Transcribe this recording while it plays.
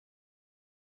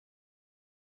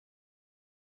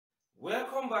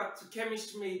Welcome back to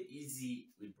Chemistry Made Easy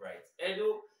with Bright.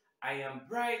 Hello, I am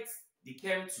Bright, the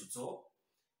Chem Tutor.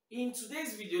 In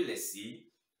today's video lesson,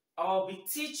 I'll be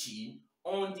teaching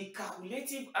on the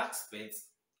calculative aspects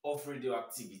of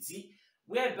radioactivity,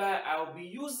 whereby I'll be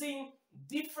using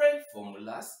different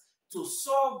formulas to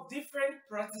solve different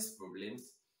practice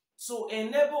problems to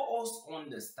enable us to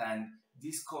understand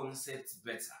this concept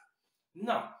better.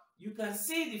 Now, you can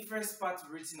see the first part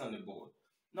written on the board.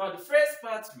 Now, the first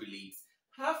part relates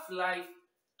half-life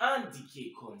and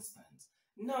decay constant.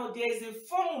 Now, there is a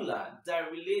formula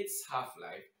that relates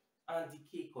half-life and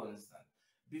decay constant.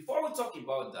 Before we talk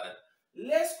about that,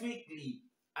 let's quickly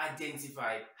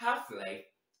identify half-life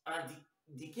and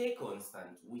decay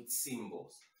constant with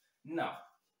symbols. Now,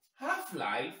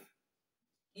 half-life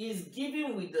is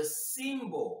given with the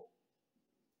symbol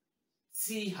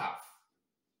T-half.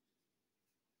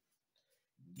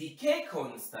 Decay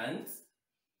constant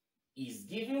is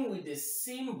given with the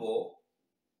symbol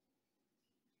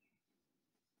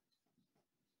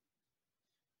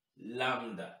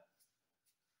lambda.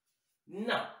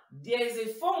 Now, there is a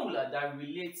formula that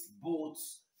relates both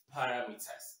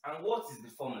parameters. And what is the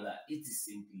formula? It is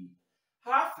simply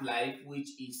half-life, which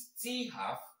is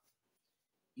T-half,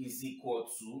 is equal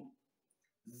to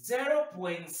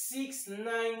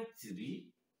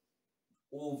 0.693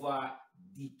 over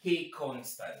decay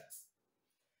constant.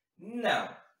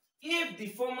 Now, if the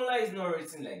formula is not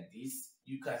written like this,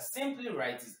 you can simply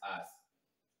write it as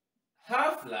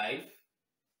half-life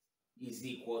is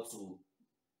equal to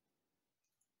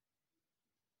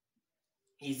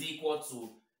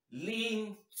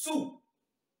ln 2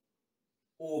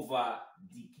 over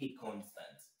decay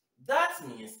constant. That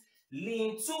means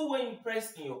ln 2, when you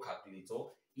press in your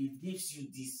calculator, it gives you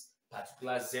this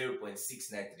particular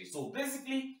 0.693. So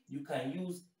basically, you can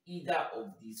use either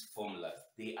of these formulas.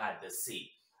 They are the same.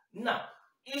 Now,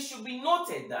 it should be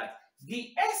noted that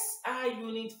the SI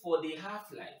unit for the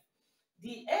half-life,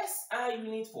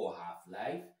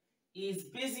 is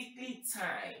basically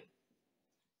time.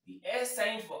 The SI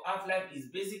unit for half-life is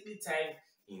basically time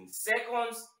in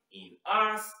seconds, in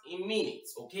hours, in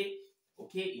minutes. Okay,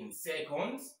 in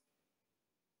seconds,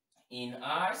 in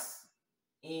hours,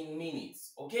 in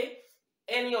minutes. Okay,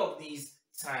 any of these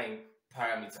time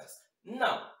parameters.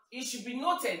 Now, it should be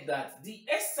noted that the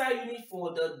SI unit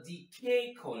for the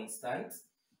decay constant,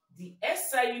 is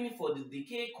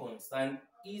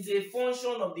a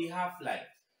function of the half-life.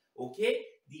 Okay,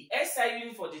 the SI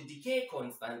unit for the decay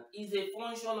constant is a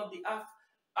function of the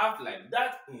half-life.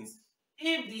 That means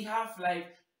if the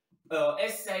half-life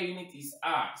SI unit is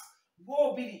hours, what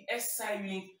will be the SI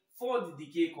unit for the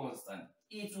decay constant?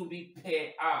 It will be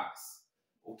per hours.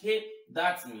 Okay,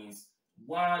 that means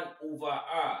 1 over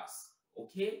hours.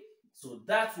 Okay, so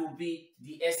that will be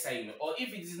the SI unit. Or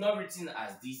if it is not written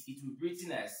as this, it will be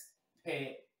written as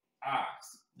per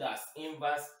hours. That's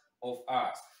inverse of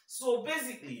hours. So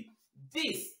basically,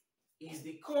 this is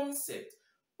the concept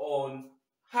on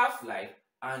half-life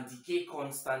and decay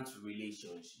constant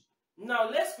relationship. Now,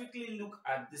 let's quickly look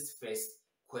at this first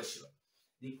question.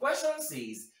 The question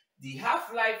says the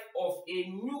half-life of a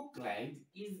nuclide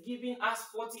is given as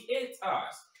 48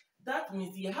 hours. That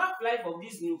means the half-life of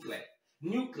this nuclide,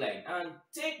 and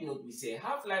take note, we say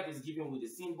half-life is given with the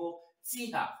symbol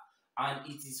T-half, and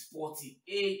it is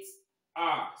 48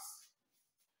 hours.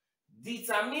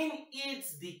 Determine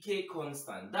its decay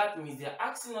constant. That means they're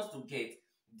asking us to get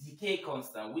decay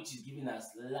constant, which is given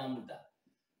as lambda.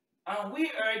 And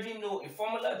we already know a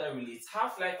formula that relates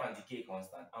half-life and decay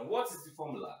constant. And what is the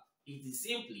formula? It is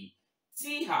simply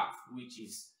T-half, which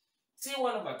is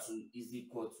T1 over 2 is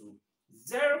equal to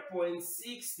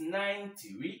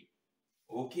 0.693,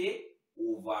 okay,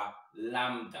 over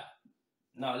lambda.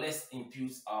 Now let's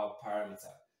impute our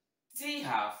parameter.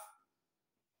 T-half.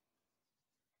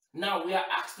 Now we are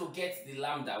asked to get the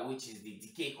lambda, which is the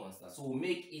decay constant. So we'll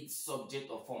make it subject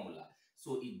of formula.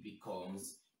 So it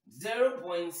becomes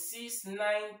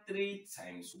 0.693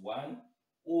 times 1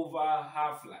 over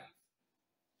half-life.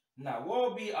 Now, what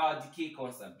will be our decay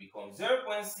constant? Becomes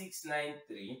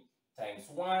 0.693 times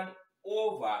 1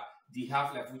 over the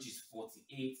half-life, which is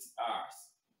 48 hours.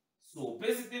 So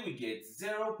basically, we get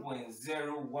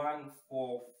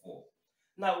 0.0144.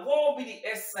 Now, what will be the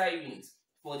SI unit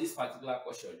for this particular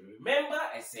question? Remember,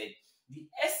 I said the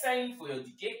SI unit for your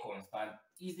decay constant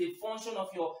is a function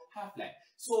of your half-life.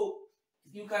 So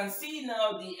you can see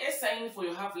now the SI unit for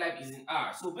your half-life is in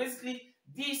hours. So basically,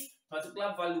 this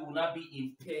particular value will not be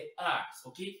in per hours.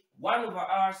 Okay, 1 over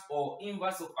hours or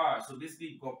inverse of hours. So basically,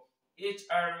 you got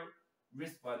HR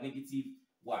raised to power negative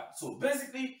 1. So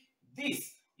basically,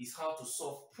 this is how to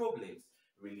solve problems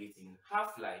relating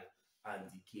half-life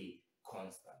and decay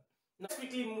constant. Now let's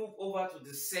quickly move over to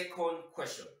the second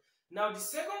question. Now the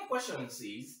second question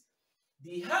says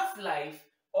the half-life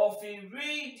of a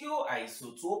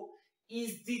radioisotope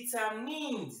is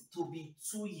determined to be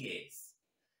 2 years.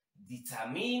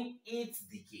 Determine its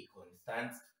decay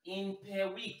constant in per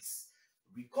weeks.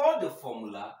 Recall the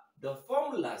formula. The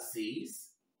formula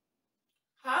says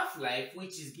half-life,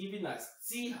 which is given as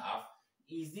T half,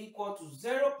 is equal to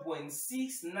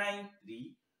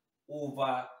 0.693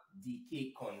 over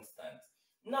decay constant.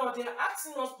 Now they are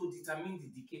asking us to determine the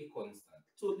decay constant.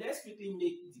 So let's quickly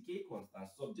make decay constant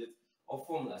subject of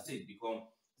formula. So it becomes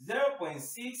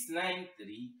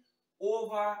 0.693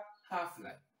 over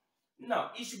half-life.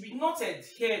 Now it should be noted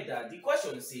here that the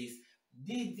question says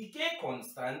the decay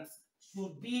constant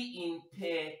should be in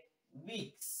per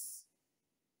weeks.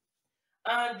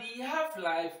 And the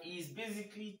half-life is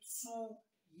basically 2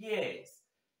 years.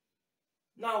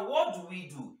 Now what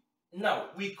do?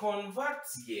 Now we convert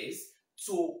years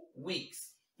to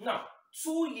weeks. Now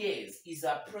 2 years is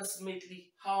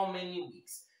approximately how many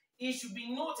weeks? It should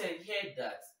be noted here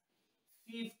that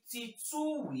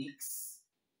 52 weeks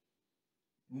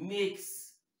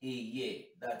makes a year.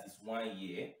 That is 1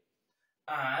 year.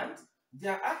 And they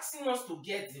are asking us to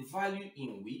get the value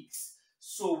in weeks.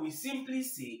 So we simply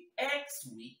say X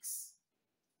weeks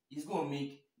is going to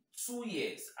make 2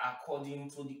 years according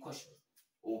to the question.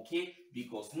 Okay,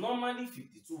 because normally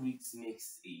 52 weeks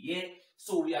makes a year.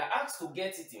 So we are asked to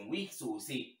get it in weeks. So we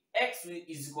say X week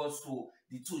is equal to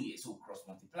the 2 years. So cross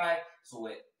multiply. So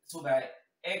that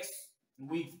X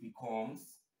week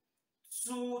becomes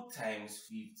 2 times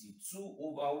 52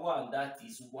 over 1. That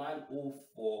is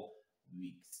 104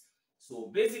 weeks.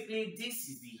 So basically this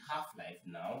is the half-life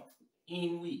now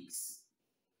in weeks.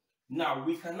 Now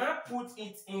we cannot put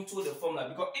it into the formula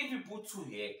because if you put 2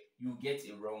 here, you get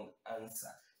a wrong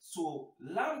answer. So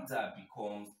lambda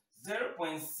becomes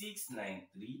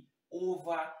 0.693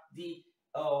 over the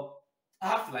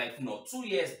half-life, not 2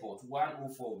 years but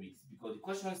 104 weeks, because the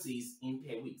question says in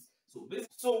per weeks.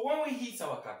 So when we hit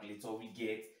our calculator, we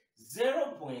get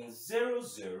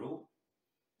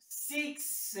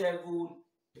 0.0067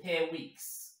 per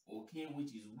weeks, okay,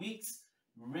 which is weeks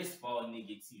raised power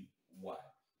negative 1,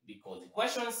 because the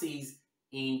question says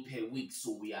in per week.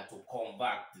 So we have to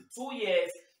convert the 2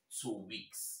 years to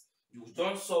weeks. You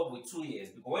don't solve with 2 years,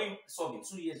 because when you solve in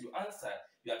 2 years, your answer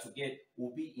you have to get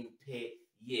will be in per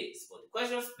years. But the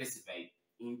question specified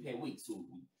in per week. So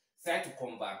we try to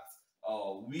convert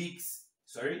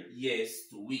years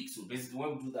to weeks. So basically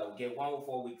when we do that, we get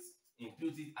 104 weeks,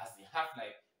 impute it as the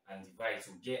half-life and divide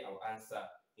to get our answer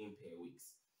in per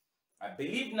weeks. I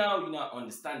believe now you now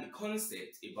understand the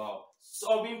concept about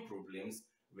solving problems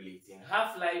relating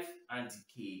half-life and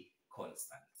decay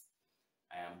constant.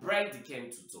 I am Bright the Chem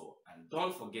Tutor, and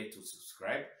don't forget to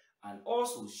subscribe and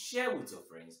also share with your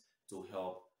friends to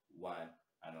help one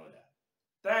another.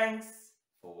 Thanks.